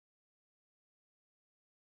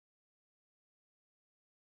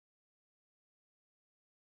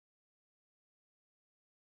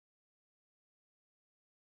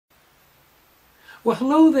Well,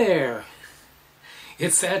 hello there.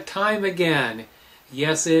 It's that time again.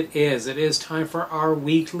 Yes, it is. It is time for our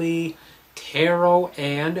weekly tarot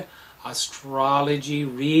and astrology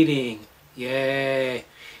reading. Yay!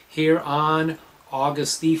 Here on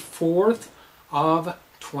August the 4th of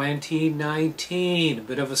 2019. A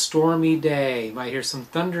bit of a stormy day. You might hear some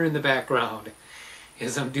thunder in the background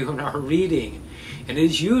as I'm doing our reading. And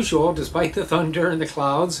as usual, despite the thunder and the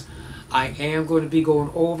clouds, I am going to be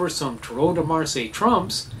going over some Tarot de Marseille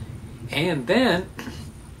trumps, and then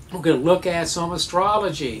we're going to look at some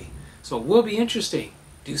astrology. So it will be interesting.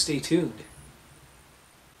 Do stay tuned.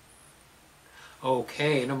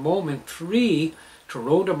 Okay, in a moment, 3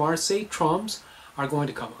 Tarot de Marseille trumps are going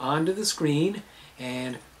to come onto the screen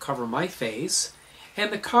and cover my face.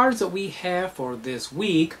 And the cards that we have for this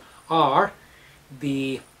week are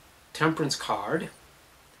the Temperance card,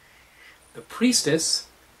 the Priestess,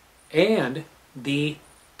 and the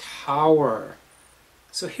Tower.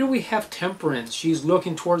 So here we have Temperance. She's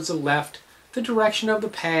looking towards the left, the direction of the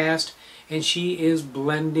past, and she is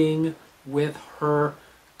blending with her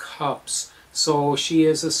cups. So she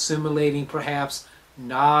is assimilating perhaps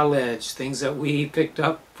knowledge, things that we picked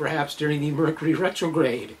up perhaps during the Mercury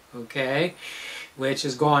retrograde, okay? Which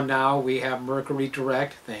is gone now. We have Mercury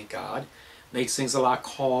direct, thank God. Makes things a lot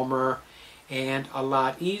calmer and a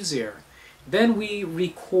lot easier. Then we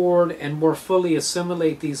record and more fully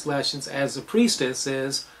assimilate these lessons as the Priestess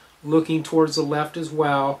is looking towards the left as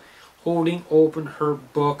well, holding open her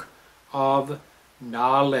book of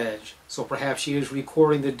knowledge. So perhaps she is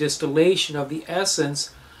recording the distillation of the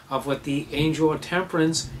essence of what the Angel of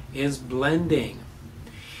Temperance is blending.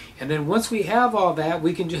 And then once we have all that,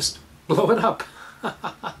 we can just blow it up.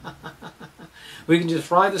 We can just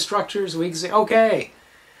fry the structures. We can say, okay,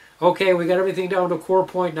 we got everything down to a core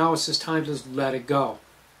point. Now it's just time to just let it go.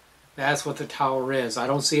 That's what the Tower is. I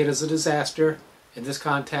don't see it as a disaster in this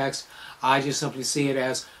context. I just simply see it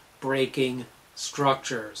as breaking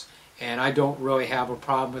structures. And I don't really have a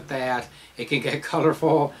problem with that. It can get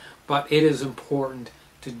colorful, but it is important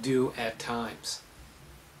to do at times.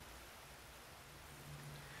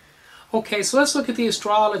 Okay, so let's look at the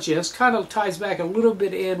astrology. This kind of ties back a little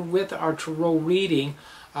bit in with our tarot reading,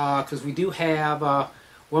 because we do have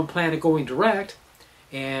one planet going direct,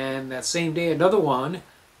 and that same day another one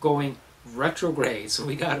going retrograde. So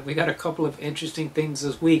we got a couple of interesting things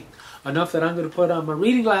this week. Enough that I'm going to put on my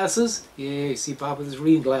reading glasses. Yay! See Papa with his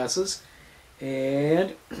reading glasses,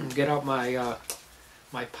 and get out my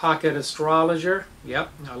my pocket astrologer.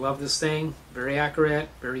 Yep, I love this thing. Very accurate,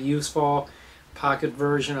 very useful. Pocket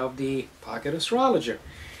version of the pocket astrologer.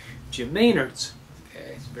 Jim Maynard's.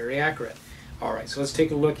 Okay, it's very accurate. All right, so let's take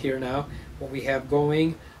a look here now. What we have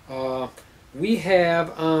going. We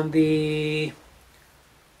have on the.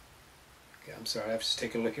 Okay, I'm sorry, I have to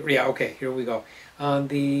take a look here. Yeah, okay, here we go. On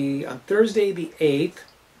Thursday the 8th,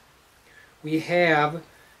 we have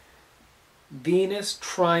Venus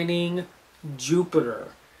trining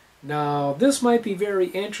Jupiter. Now, this might be very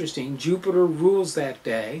interesting. Jupiter rules that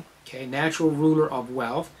day. Okay, natural ruler of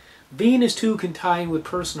wealth. Venus too can tie in with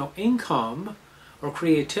personal income or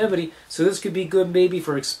creativity, so this could be good maybe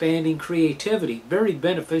for expanding creativity. Very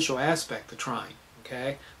beneficial aspect, the trine.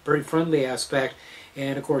 Okay, very friendly aspect.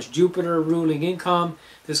 And of course, Jupiter ruling income.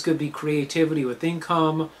 This could be creativity with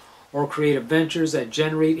income, or creative ventures that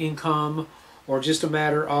generate income, or just a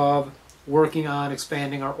matter of working on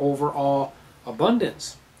expanding our overall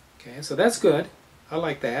abundance. Okay, so that's good. I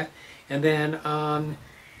like that. And then on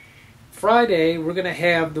Friday, we're going to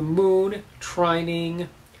have the Moon trining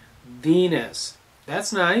Venus.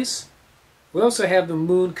 That's nice. We also have the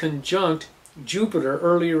Moon conjunct Jupiter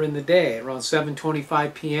earlier in the day, around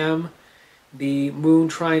 7:25 p.m. The Moon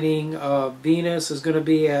trining Venus is going to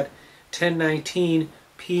be at 10:19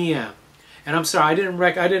 p.m. And I'm sorry, I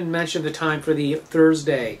didn't mention the time for the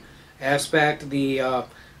Thursday aspect. The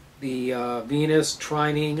Venus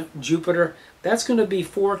trining Jupiter. That's going to be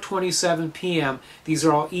 4:27 p.m. These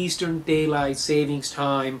are all Eastern Daylight Savings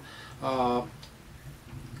Time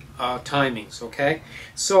timings, okay?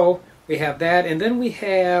 So we have that, and then we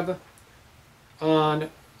have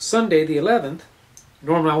on Sunday the 11th,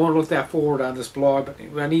 normally I won't look that forward on this blog, but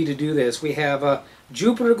I need to do this. We have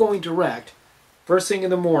Jupiter going direct, first thing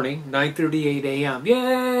in the morning, 9:38 a.m.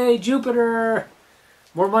 Yay, Jupiter!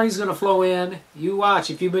 More money's going to flow in. You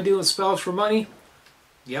watch. If you've been doing spells for money,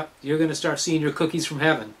 yep, you're going to start seeing your cookies from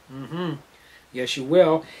heaven. Yes, you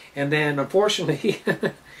will. And then, unfortunately,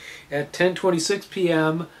 at 10:26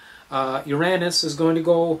 p.m., Uranus is going to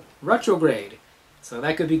go retrograde. So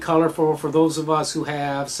that could be colorful for those of us who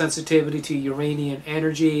have sensitivity to Uranian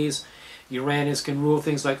energies. Uranus can rule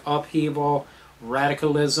things like upheaval,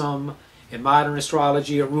 radicalism, In modern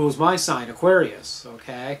astrology, it rules my sign, Aquarius,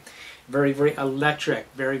 okay? Very, very electric,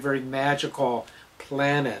 very, very magical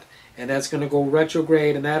planet. And that's going to go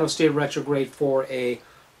retrograde, and that'll stay retrograde for a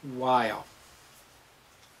while.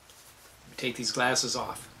 Take these glasses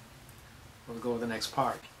off. We'll go to the next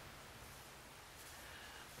part.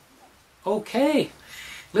 Okay.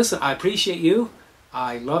 Listen, I appreciate you.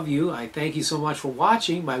 I love you. I thank you so much for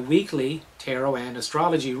watching my weekly tarot and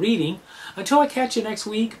astrology reading. Until I catch you next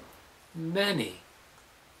week, many,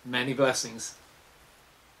 many blessings.